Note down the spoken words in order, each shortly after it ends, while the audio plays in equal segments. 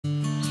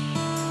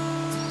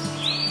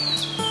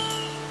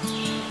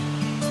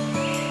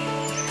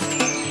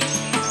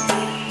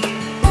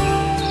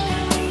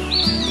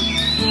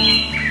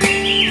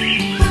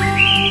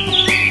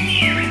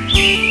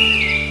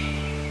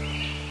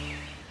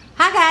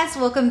guys,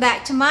 welcome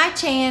back to my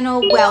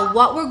channel. Well,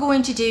 what we're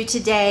going to do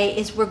today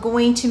is we're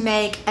going to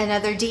make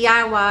another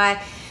DIY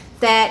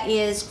that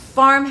is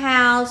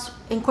farmhouse,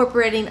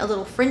 incorporating a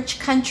little French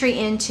country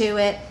into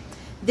it.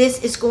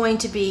 This is going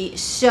to be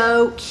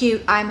so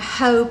cute, I'm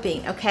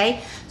hoping,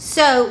 okay?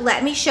 So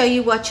let me show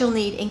you what you'll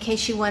need in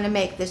case you want to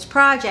make this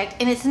project,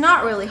 and it's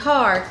not really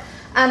hard.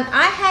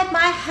 I had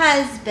my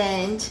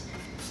husband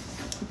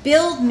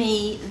build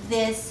me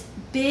this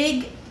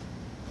big,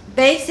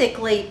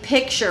 basically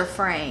picture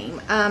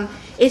frame.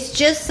 It's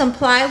just some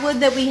plywood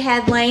that we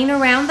had laying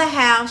around the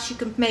house. You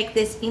can make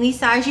this any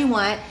size you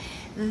want.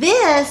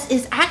 This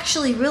is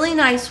actually really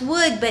nice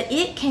wood, but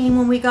it came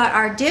when we got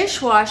our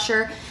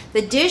dishwasher.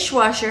 The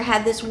dishwasher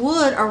had this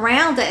wood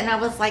around it, and I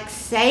was like,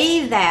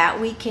 save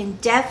that, we can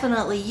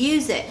definitely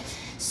use it.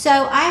 So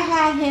I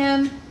had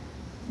him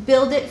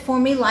build it for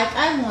me like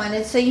I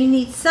wanted. So you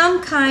need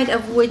some kind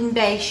of wooden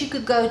base. You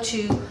could go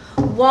to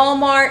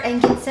Walmart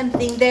and get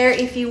something there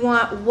if you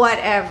want,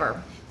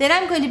 whatever. Then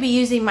I'm going to be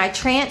using my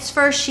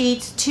transfer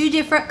sheets, 2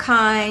 different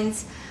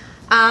kinds,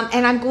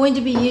 and I'm going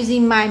to be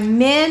using my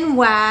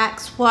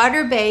Minwax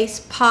Water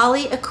Based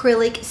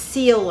Polycrylic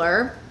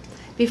sealer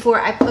before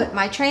I put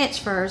my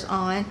transfers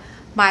on.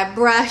 My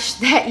brush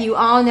that you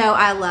all know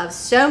I love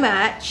so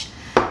much.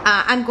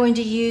 I'm going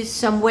to use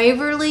some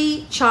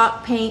Waverly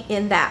Chalk paint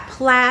in that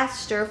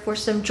plaster for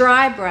some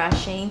dry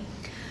brushing.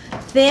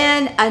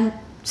 Then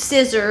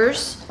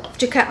scissors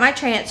to cut my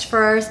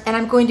transfers, and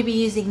I'm going to be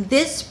using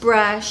this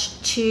brush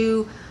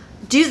to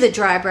do the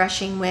dry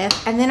brushing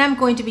with, and then I'm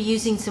going to be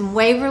using some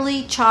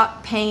Waverly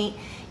Chalk paint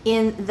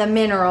in the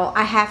mineral.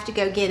 I have to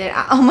go get it.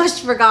 I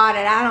almost forgot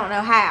it. I don't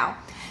know how.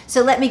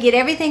 So let me get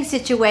everything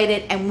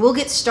situated and we'll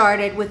get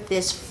started with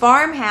this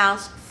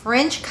farmhouse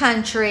French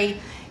country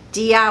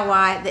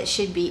DIY that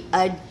should be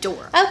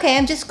adorable. Okay,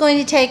 I'm just going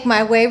to take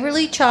my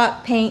Waverly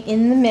Chalk paint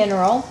in the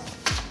mineral,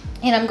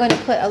 and I'm going to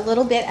put a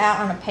little bit out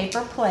on a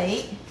paper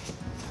plate.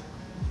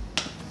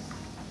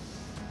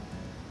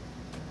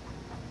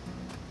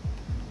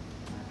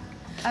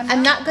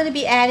 I'm not going to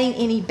be adding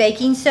any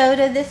baking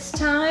soda this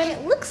time.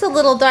 It looks a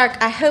little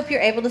dark. I hope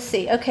you're able to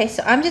see. Okay,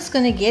 so I'm just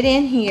going to get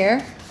in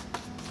here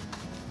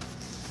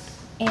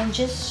and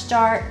just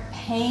start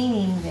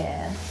painting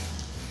this.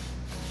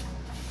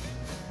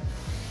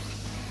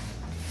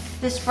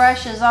 This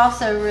brush is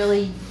also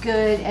really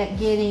good at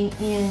getting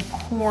in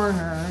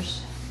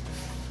corners.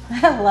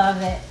 I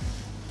love it.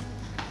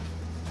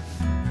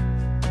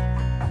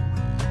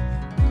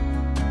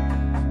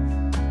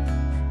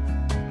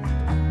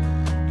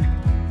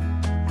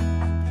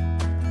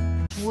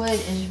 Wood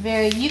is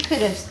very,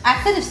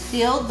 I could have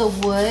sealed the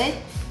wood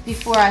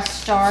before I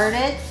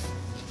started,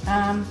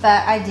 but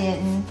I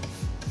didn't.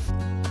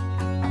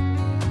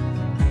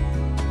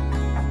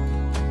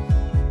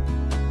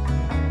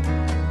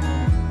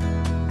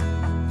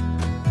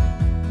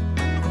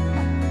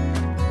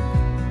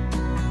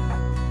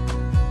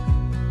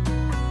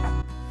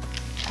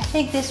 I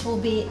think this will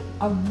be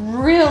a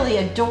really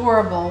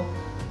adorable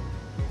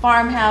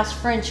farmhouse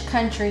French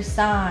country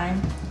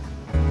sign.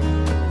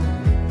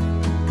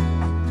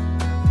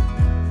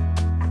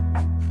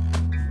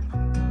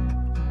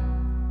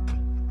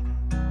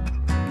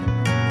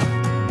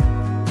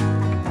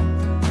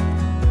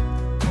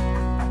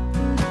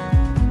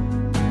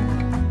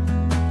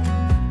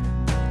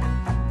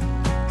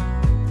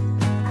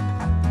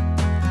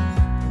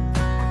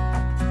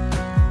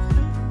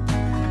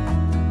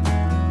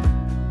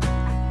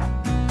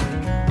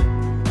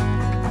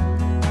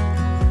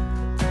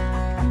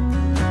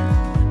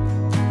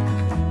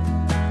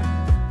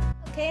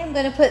 I'm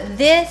going to put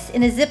this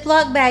in a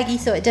Ziploc baggie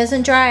so it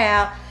doesn't dry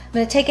out. I'm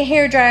going to take a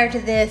hair dryer to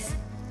this,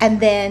 and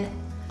then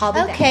I'll be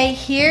back. Okay,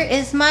 here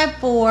is my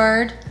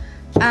board.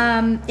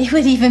 It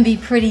would even be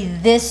pretty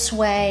this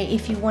way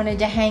if you wanted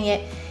to hang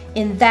it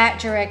in that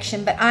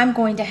direction, but I'm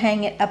going to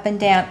hang it up and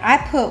down. I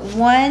put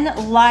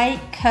one light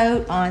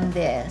coat on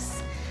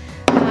this,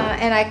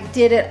 and I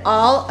did it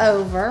all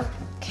over.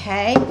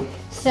 Okay,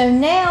 so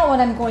now what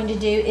I'm going to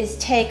do is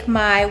take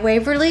my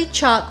Waverly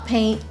Chalk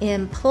paint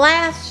in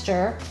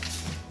Plaster,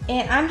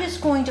 and I'm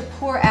just going to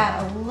pour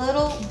out a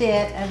little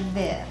bit of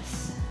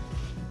this.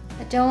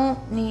 I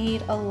don't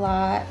need a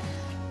lot.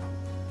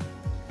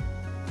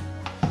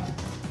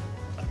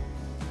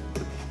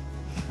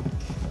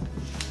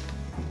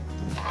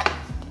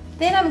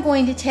 Then I'm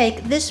going to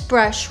take this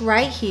brush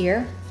right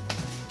here.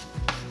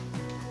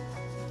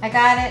 I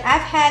got it,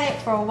 I've had it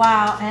for a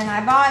while, and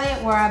I bought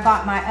it where I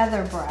bought my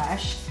other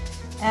brush,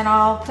 and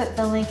I'll put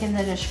the link in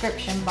the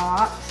description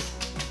box.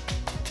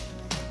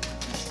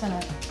 I'm just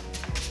gonna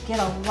get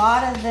a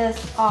lot of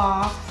this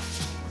off.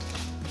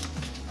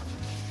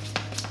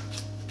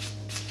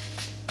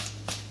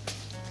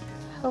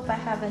 Hope I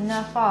have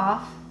enough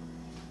off.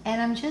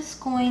 And I'm just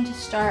going to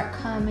start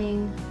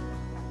coming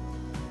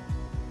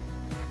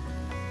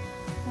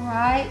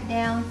right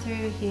down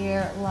through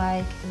here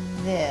like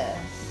this.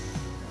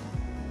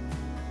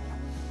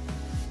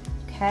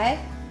 Okay?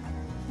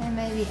 And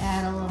maybe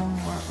add a little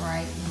more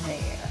right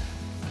there.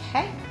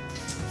 Okay?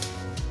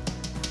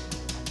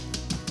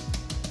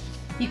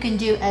 You can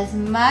do as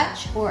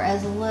much or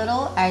as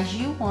little as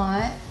you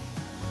want.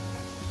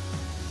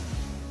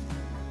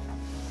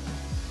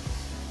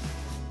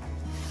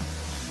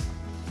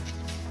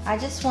 I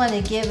just want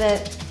to give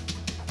it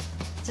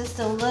just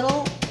a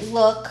little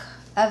look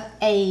of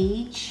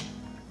age.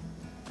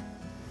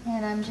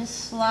 And I'm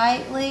just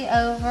slightly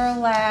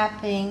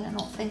overlapping. I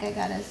don't think I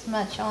got as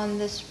much on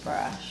this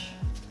brush.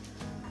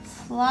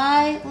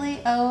 Slightly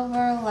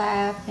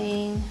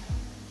overlapping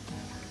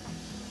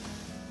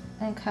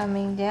and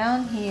coming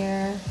down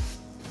here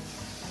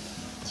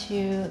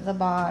to the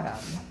bottom.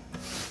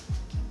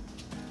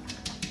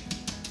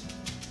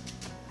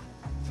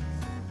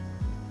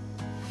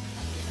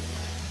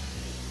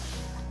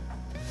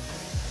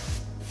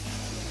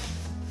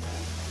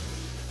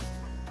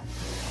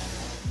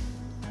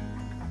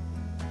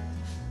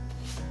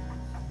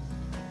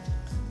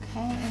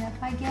 And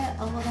if I get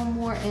a little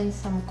more in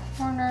some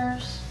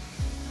corners,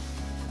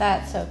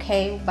 that's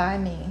okay by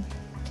me.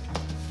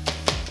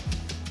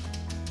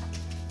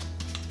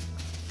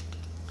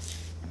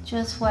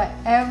 Just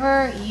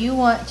whatever you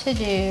want to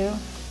do.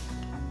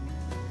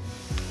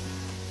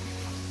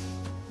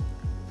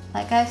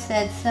 Like I've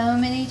said so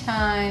many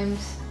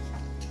times,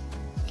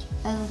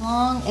 as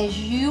long as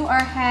you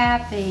are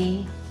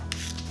happy,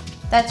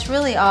 that's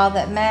really all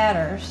that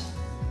matters.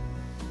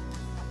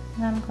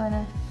 And I'm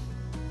gonna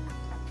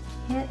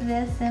hit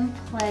this in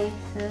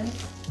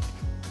places.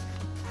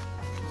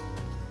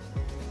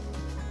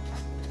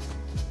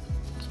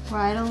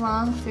 Right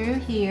along through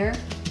here.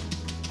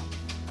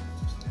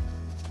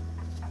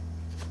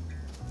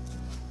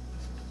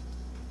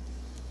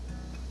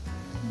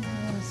 And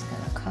I'm just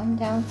gonna come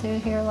down through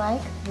here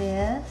like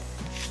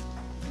this.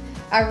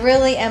 I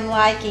really am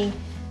liking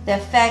the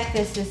effect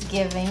this is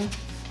giving.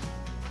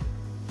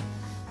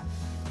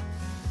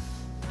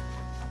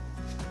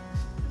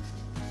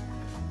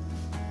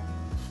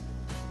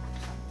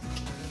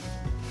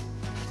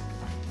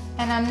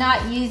 And I'm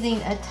not using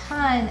a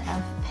ton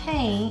of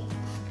paint,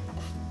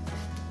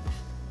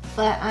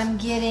 but I'm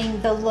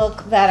getting the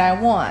look that I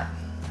want.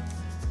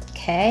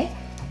 Okay,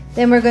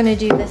 then we're going to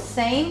do the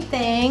same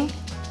thing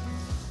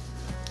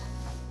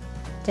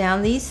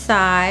down these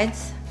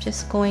sides. I'm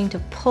just going to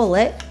pull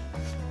it.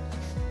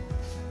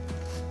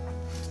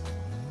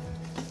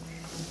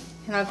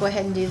 And I'll go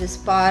ahead and do this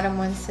bottom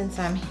one since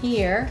I'm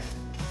here.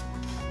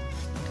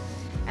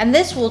 And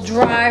this will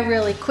dry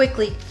really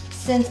quickly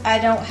since I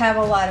don't have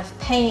a lot of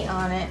paint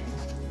on it.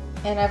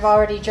 And I've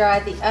already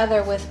dried the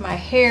other with my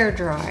hair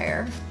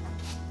dryer.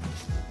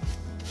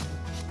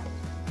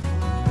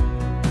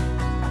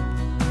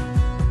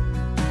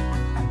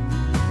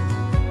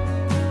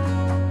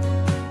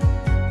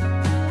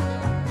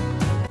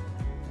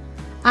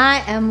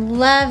 I am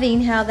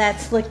loving how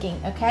that's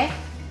looking, okay?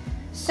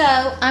 So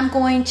I'm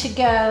going to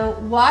go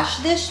wash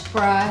this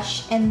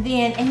brush and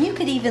you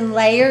could even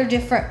layer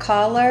different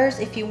colors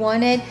if you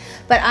wanted,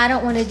 but I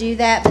don't want to do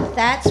that, but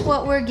that's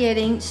what we're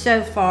getting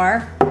so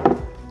far.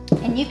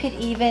 And you could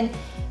even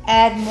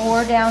add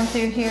more down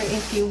through here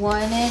if you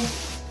wanted,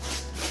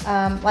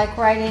 like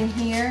right in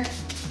here.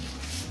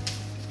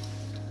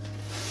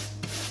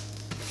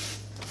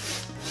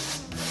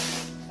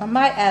 I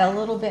might add a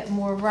little bit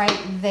more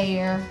right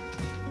there.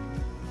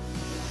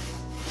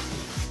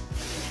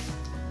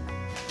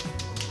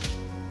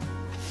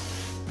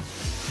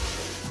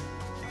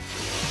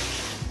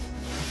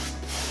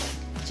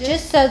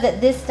 Just so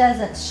that this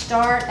doesn't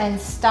start and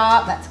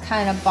stop. That's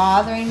kind of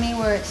bothering me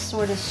where it's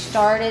sort of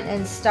started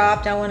and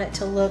stopped. I want it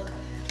to look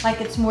like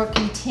it's more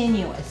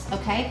continuous,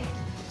 okay?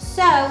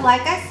 So,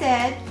 like I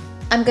said,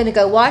 I'm gonna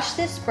go wash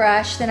this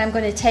brush, then I'm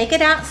gonna take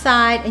it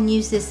outside and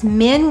use this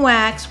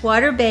Minwax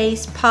Water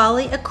Based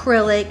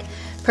Polycrylic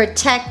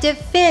protective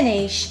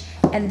finish,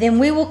 and then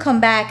we will come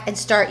back and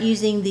start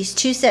using these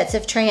 2 sets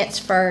of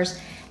transfers,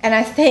 and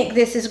I think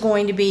this is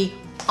going to be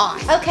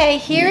awesome. Okay,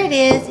 here it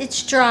is.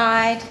 It's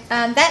dried.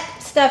 That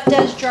stuff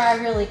does dry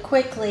really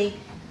quickly,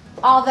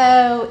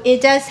 although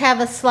it does have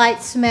a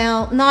slight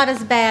smell. Not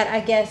as bad, I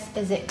guess,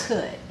 as it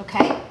could,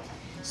 okay?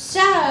 So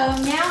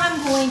now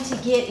I'm going to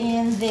get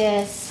in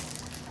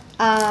this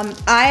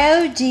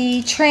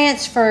IOD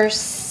transfer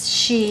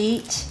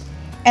sheet,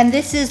 and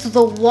this is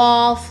the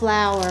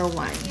wallflower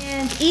one.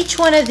 And each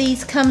one of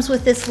these comes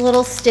with this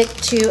little stick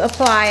to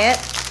apply it.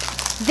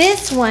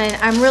 This one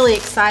I'm really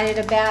excited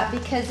about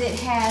because it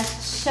has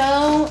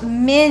so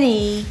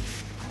many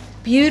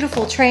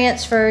beautiful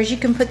transfers. You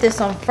can put this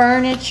on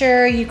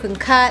furniture, you can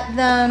cut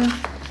them.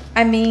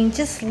 I mean,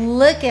 just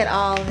look at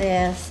all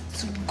this.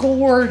 It's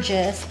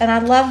gorgeous, and I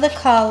love the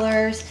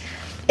colors.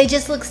 It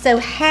just looks so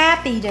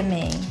happy to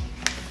me.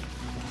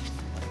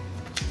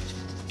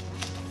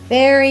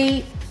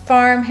 Very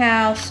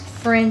farmhouse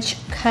French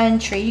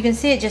country. You can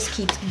see it just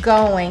keeps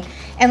going.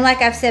 And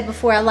like I've said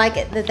before, I like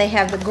it that they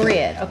have the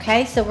grid,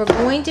 okay? So we're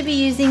going to be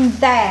using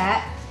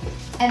that.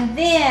 And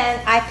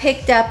then I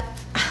picked up,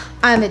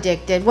 I'm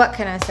addicted, what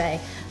can I say?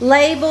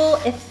 Label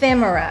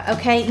Ephemera,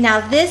 okay?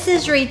 Now this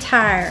is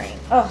retiring.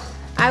 Oh,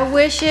 I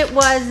wish it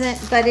wasn't,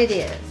 but it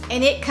is.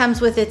 And it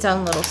comes with its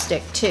own little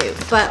stick too.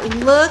 But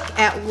look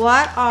at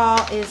what all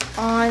is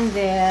on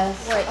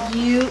this, what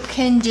you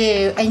can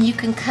do. And you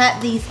can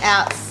cut these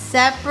out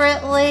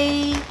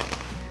separately.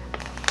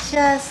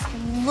 Just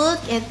look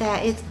at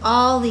that. It's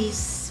all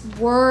these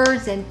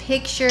words and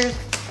pictures.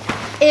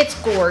 It's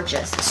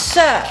gorgeous.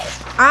 So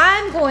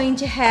I'm going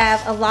to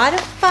have a lot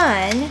of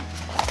fun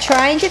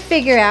trying to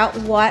figure out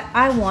what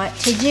I want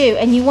to do.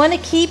 And you want to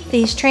keep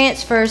these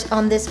transfers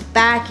on this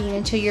backing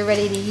until you're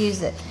ready to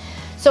use it.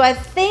 So I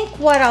think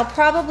what I'll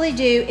probably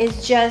do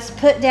is just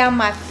put down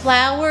my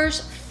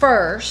flowers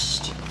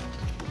first.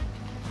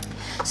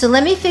 So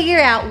let me figure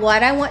out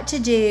what I want to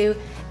do,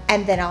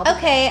 and then I'll...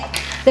 Okay,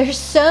 there's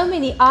so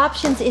many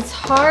options, it's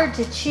hard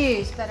to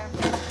choose, but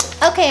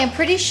okay, I'm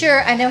pretty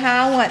sure I know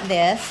how I want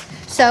this.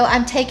 So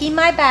I'm taking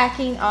my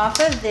backing off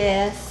of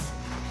this,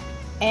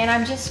 and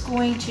I'm just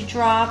going to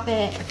drop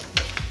it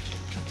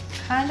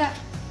kind of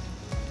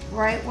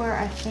right where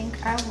I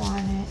think I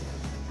want it.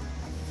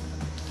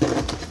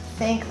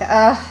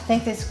 I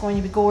think this is going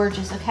to be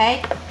gorgeous,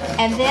 okay?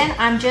 And then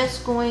I'm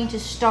just going to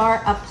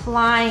start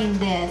applying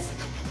this.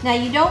 Now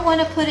you don't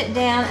want to put it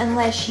down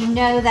unless you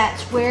know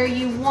that's where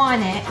you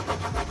want it.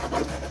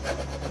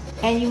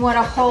 And you want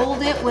to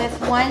hold it with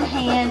one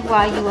hand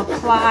while you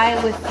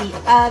apply with the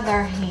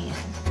other hand.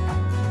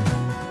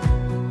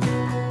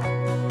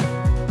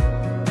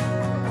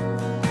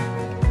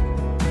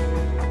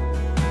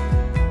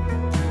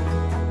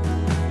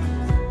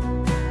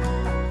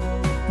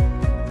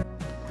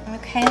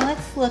 Okay,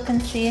 let's look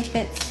and see if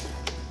it's,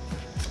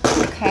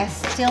 okay, I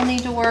still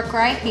need to work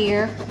right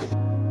here.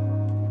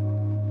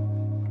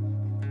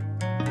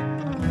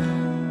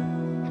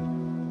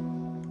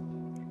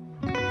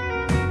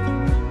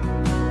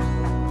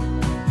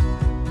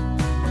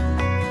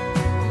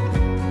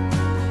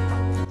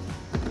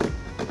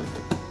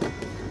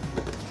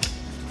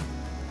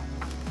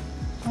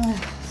 Oh,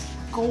 it's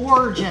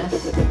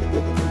gorgeous.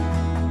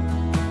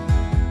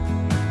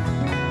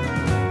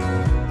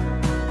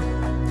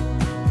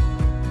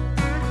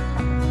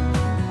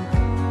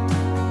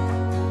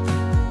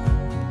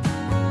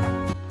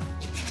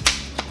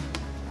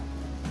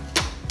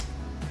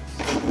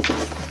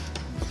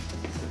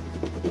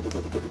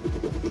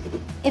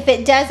 If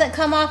it doesn't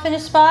come off in a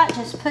spot,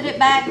 just put it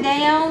back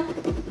down.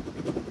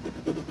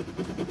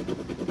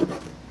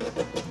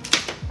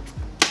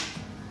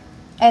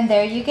 And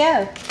there you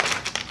go.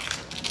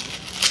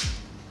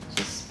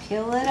 Just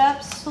peel it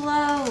up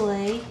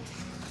slowly.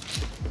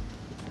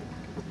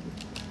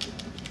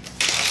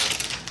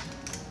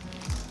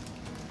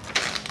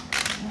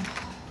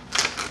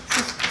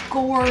 This is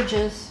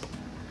gorgeous.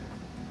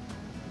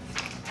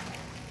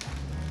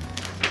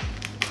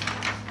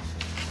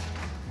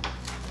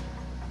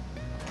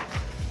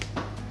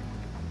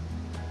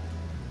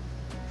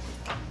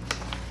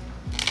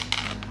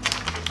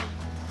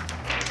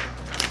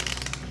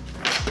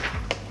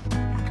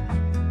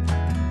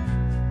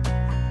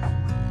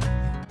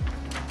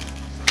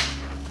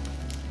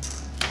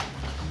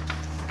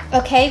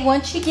 Okay,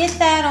 once you get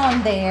that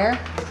on there,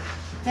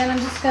 then I'm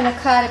just going to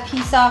cut a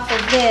piece off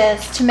of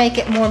this to make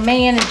it more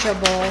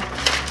manageable.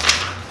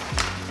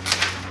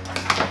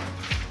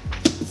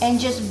 And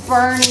just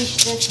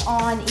burnish this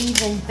on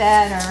even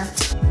better.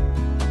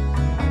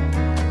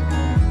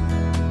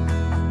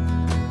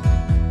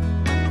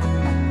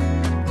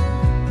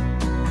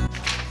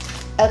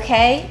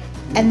 Okay,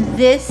 and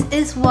this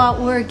is what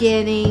we're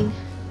getting.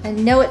 I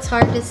know it's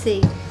hard to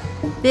see.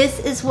 This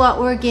is what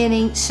we're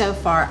getting so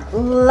far.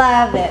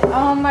 Love it.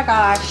 Oh my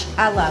gosh,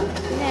 I love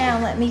it.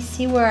 Now let me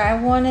see where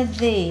I wanted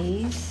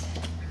these.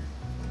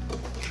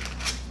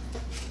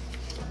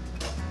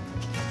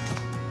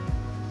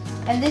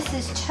 And this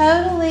is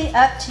totally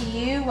up to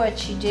you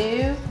what you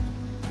do.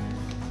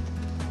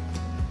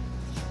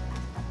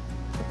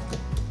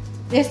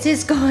 This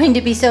is going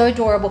to be so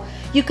adorable.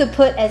 You could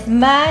put as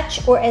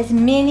much or as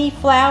many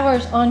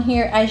flowers on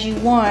here as you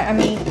want. I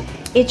mean,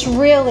 it's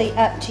really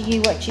up to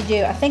you what you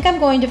do. I think I'm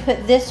going to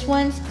put this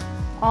one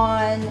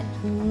on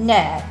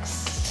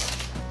next.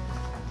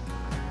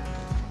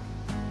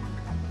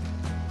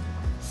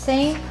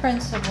 Same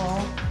principle.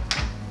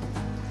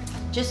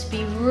 Just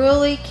be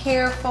really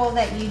careful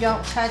that you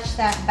don't touch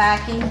that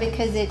backing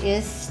because it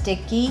is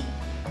sticky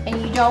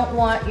and you don't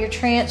want your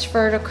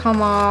transfer to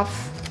come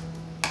off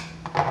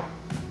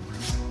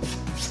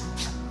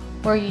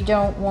where you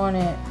don't want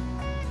it.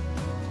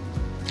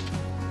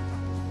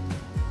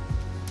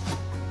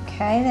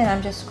 Okay, then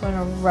I'm just going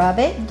to rub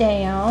it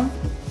down.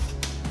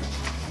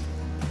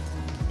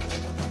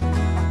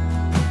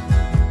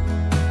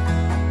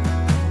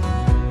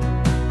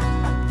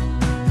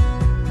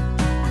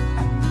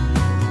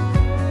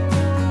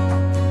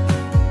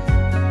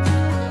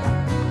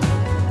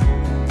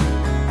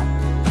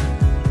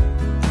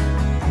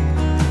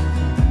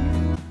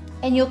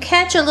 And you'll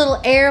catch a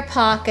little air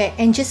pocket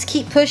and just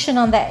keep pushing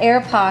on that air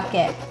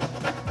pocket.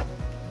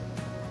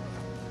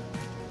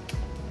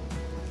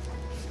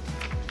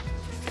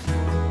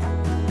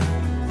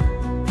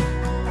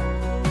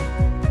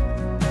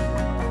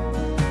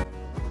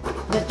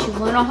 But you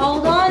want to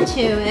hold on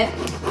to it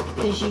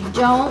because you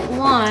don't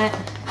want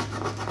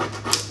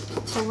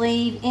to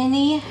leave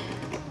any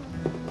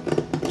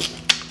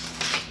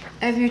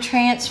of your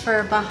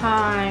transfer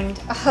behind.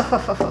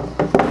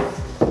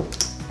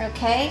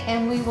 Okay,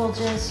 and we will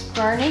just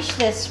burnish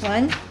this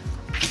one.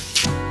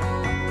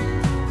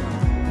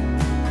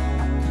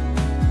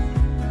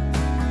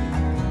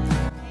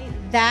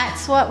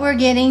 That's what we're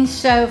getting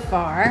so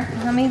far.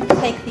 Let me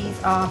take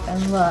these off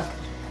and look.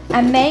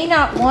 I may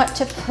not want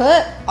to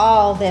put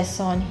all this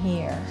on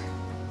here.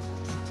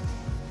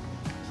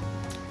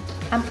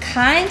 I'm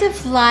kind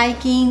of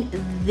liking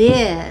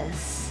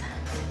this.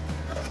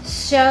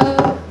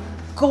 So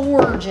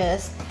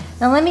gorgeous.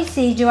 Now let me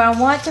see, do I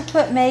want to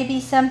put maybe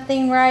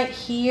something right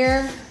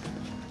here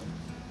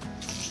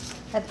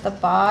at the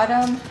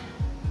bottom?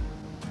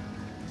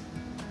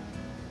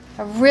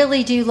 I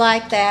really do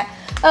like that.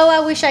 Oh,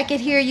 I wish I could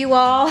hear you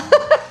all.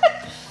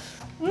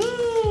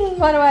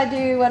 What do I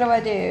do? What do I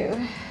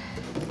do?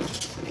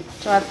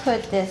 Do I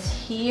put this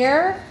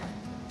here?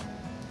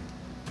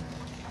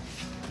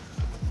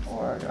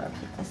 Or do I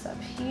put this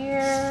up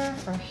here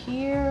or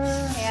here?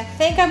 Okay, I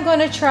think I'm going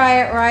to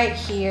try it right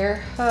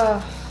here.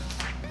 Oh.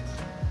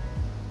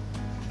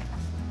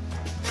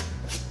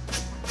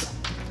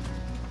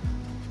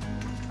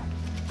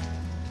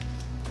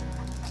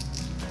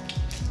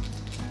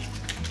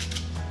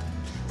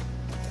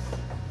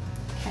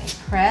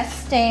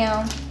 Press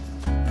down.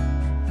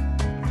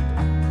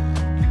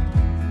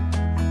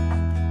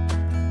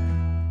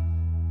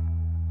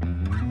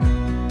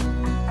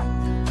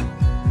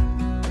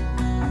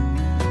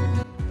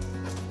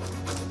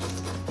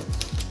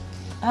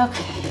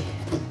 Okay.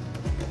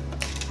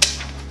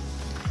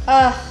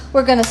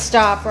 We're gonna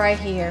stop right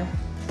here.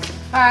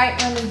 All right,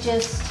 let me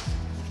just.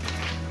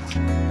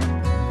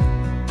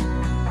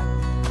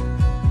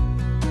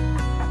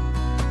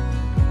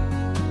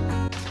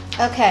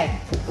 Okay.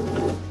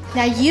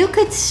 Now you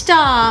could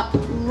stop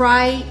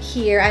right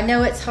here. I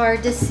know it's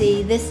hard to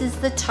see. This is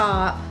the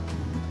top.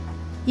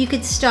 You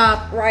could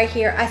stop right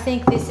here. I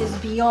think this is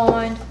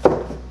beyond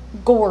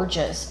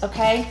gorgeous,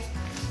 okay?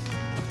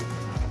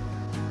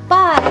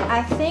 But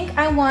I think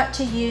I want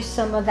to use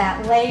some of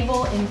that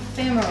label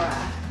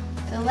ephemera.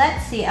 So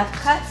let's see, I've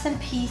cut some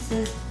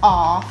pieces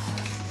off.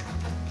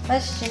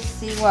 Let's just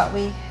see what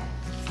we,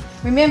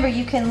 remember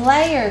you can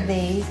layer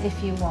these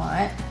if you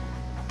want.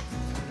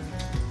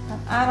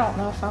 I don't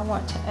know if I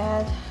want to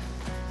add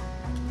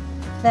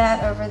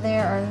that over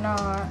there or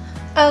not.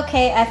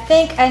 Okay, I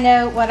think I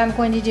know what I'm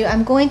going to do.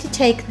 I'm going to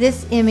take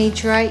this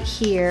image right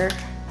here.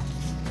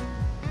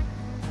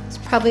 It's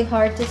probably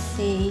hard to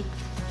see.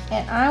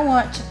 And I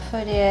want to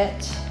put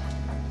it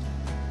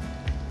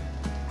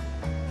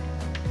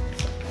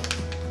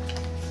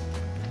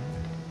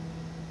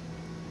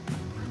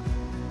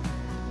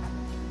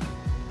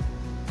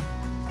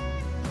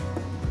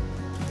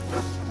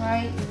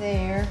right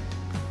there.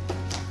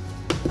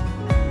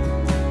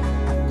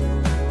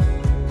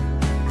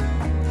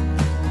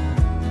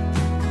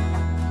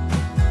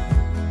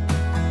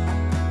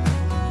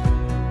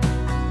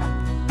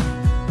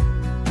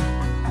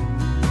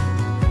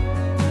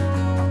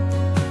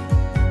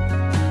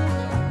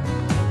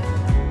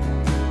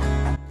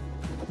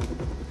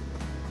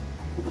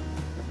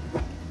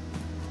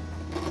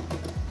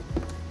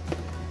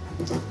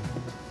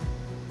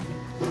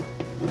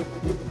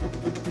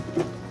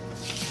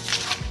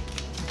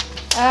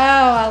 Oh,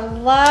 I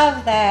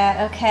love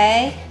that.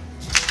 Okay,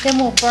 then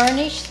we'll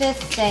burnish this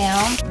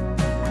down.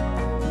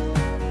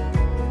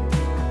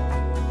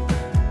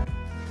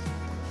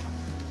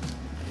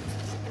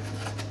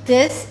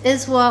 This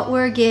is what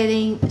we're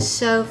getting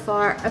so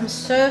far. I'm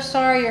so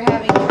sorry you're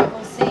having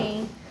trouble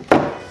seeing,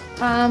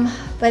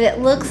 but it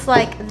looks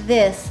like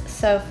this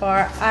so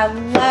far. I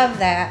love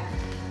that.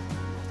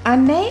 I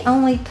may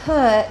only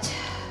put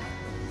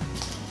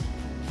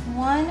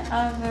one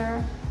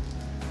other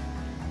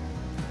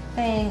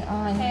thing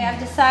on. Okay,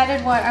 I've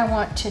decided what I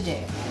want to do.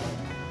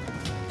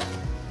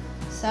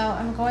 So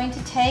I'm going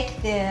to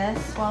take this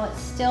while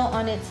it's still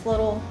on its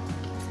little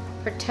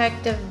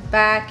protective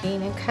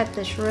backing and cut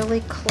this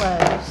really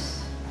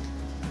close.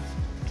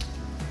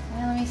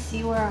 And let me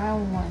see where I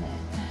want it.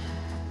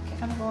 Okay,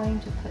 I'm going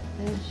to put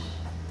this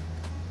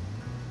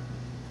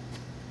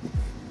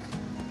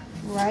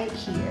right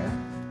here.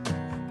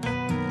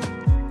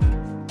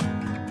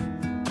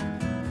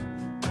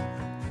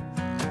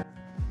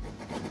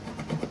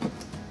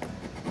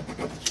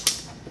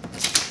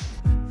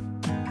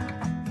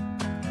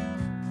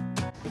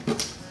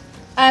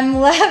 I'm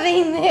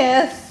loving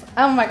this.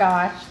 Oh my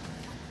gosh.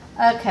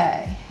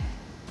 Okay.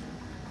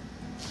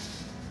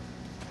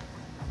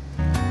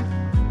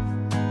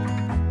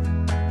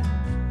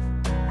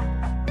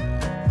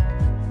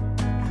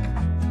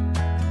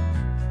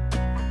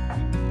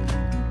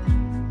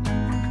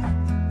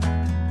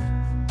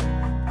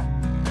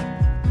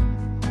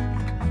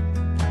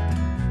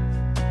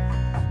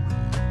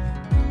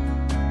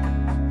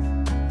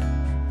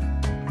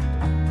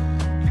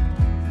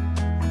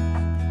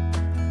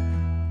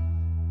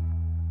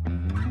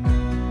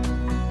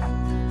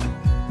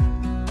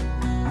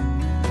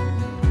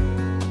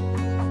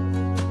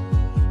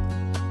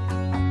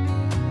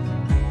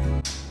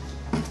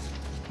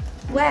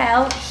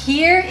 Well,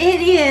 here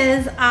it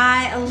is.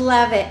 I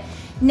love it.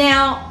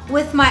 Now,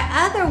 with my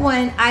other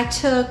one, I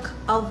took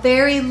a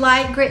very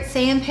light grit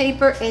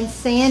sandpaper and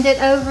sanded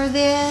over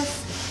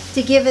this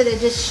to give it a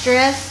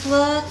distressed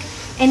look.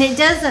 And it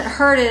doesn't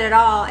hurt it at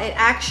all. It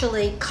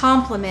actually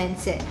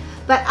complements it.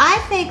 But I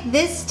think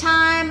this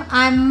time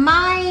I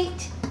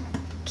might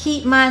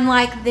keep mine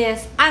like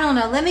this. I don't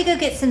know. Let me go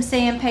get some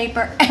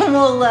sandpaper and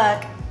we'll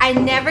look. I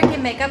never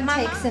can make up my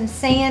mind. Take some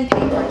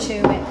sandpaper to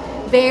it.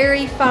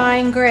 Very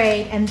fine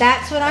grade. And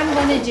that's what I'm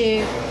going to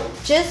do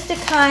just to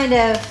kind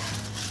of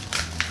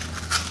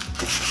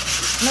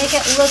make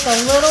it look a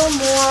little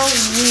more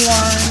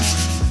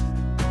warm.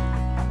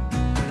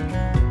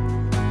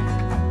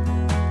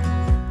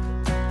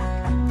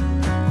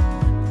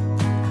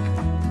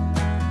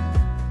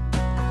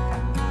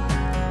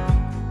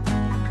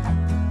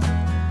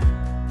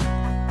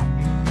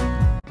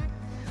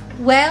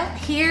 Well,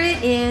 here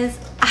it is.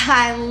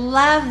 I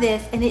love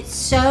this and it's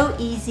so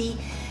easy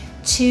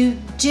to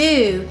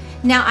do.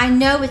 Now I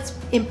know it's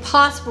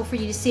impossible for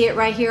you to see it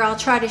right here. I'll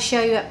try to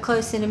show you up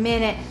close in a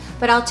minute,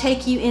 but I'll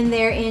take you in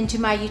there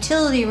into my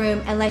utility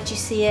room and let you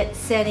see it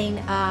setting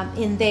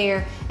in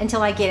there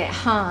until I get it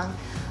hung.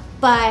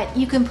 But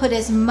you can put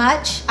as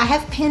much, I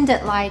have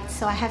pendant lights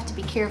so I have to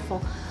be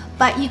careful,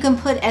 but you can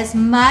put as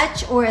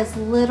much or as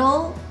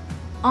little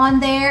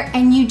on there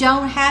and you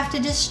don't have to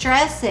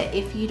distress it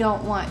if you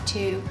don't want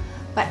to.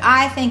 But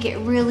I think it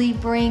really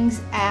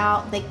brings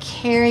out the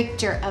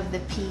character of the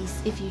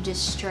piece if you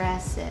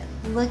distress it.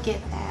 Look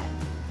at that.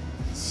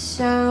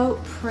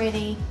 So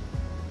pretty.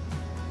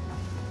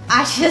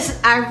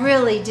 I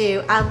really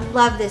do. I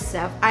love this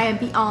stuff. I am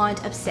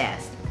beyond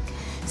obsessed.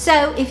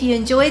 So if you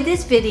enjoyed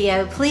this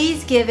video,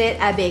 please give it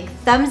a big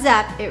thumbs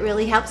up. It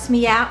really helps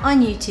me out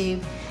on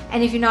YouTube.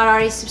 And if you're not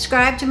already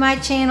subscribed to my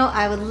channel,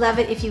 I would love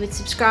it if you would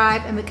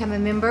subscribe and become a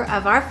member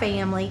of our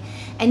family.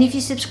 And if you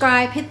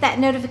subscribe, hit that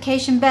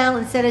notification bell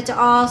and set it to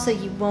all so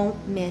you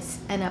won't miss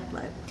an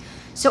upload.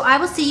 So I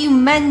will see you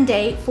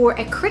Monday for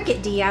a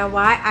Cricut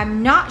DIY.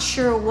 I'm not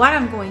sure what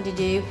I'm going to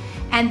do.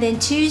 And then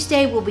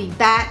Tuesday we'll be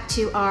back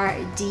to our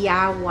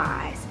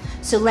DIYs.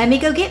 So let me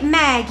go get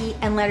Maggie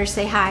and let her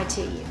say hi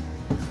to you.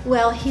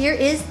 Well, here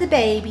is the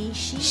baby.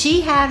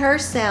 She had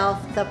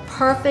herself the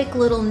perfect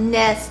little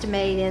nest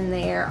made in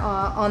there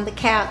on the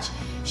couch.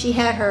 She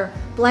had her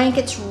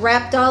blankets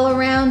wrapped all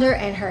around her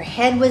and her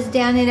head was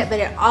down in it, but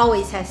it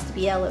always has to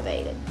be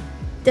elevated,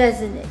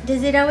 doesn't it?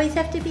 Does it always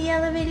have to be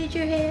elevated,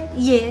 your head?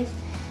 Yes.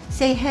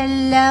 Say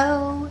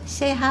hello,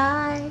 say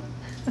hi.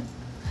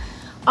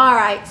 All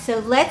right, so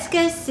let's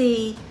go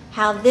see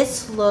how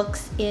this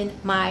looks in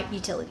my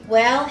utility.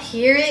 Well,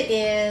 here it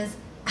is.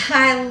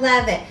 I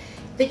love it.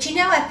 But you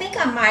know, I think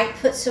I might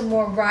put some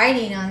more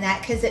writing on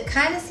that because it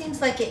kind of seems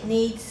like it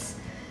needs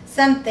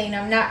something.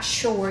 I'm not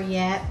sure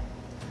yet.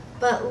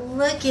 But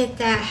look at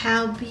that,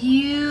 how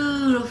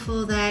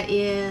beautiful that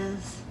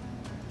is.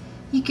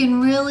 You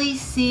can really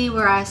see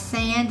where I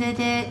sanded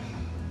it.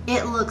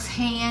 It looks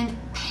hand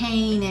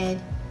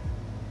painted.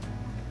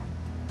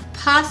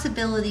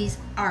 Possibilities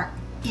are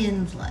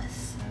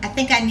endless. I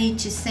think I need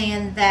to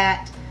sand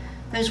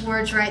those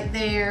words right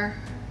there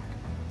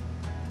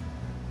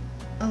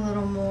a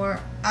little more.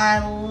 I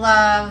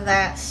love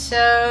that,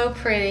 so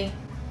pretty.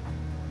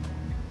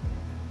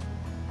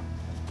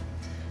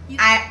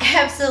 I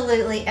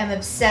absolutely am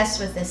obsessed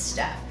with this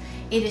stuff.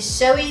 It is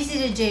so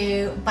easy to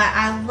do, but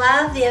I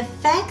love the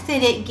effect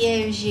that it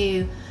gives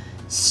you.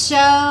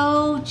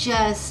 So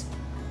just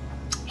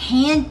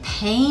hand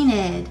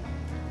painted,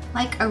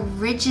 like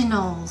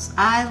originals.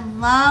 I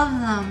love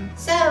them.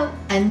 So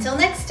until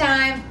next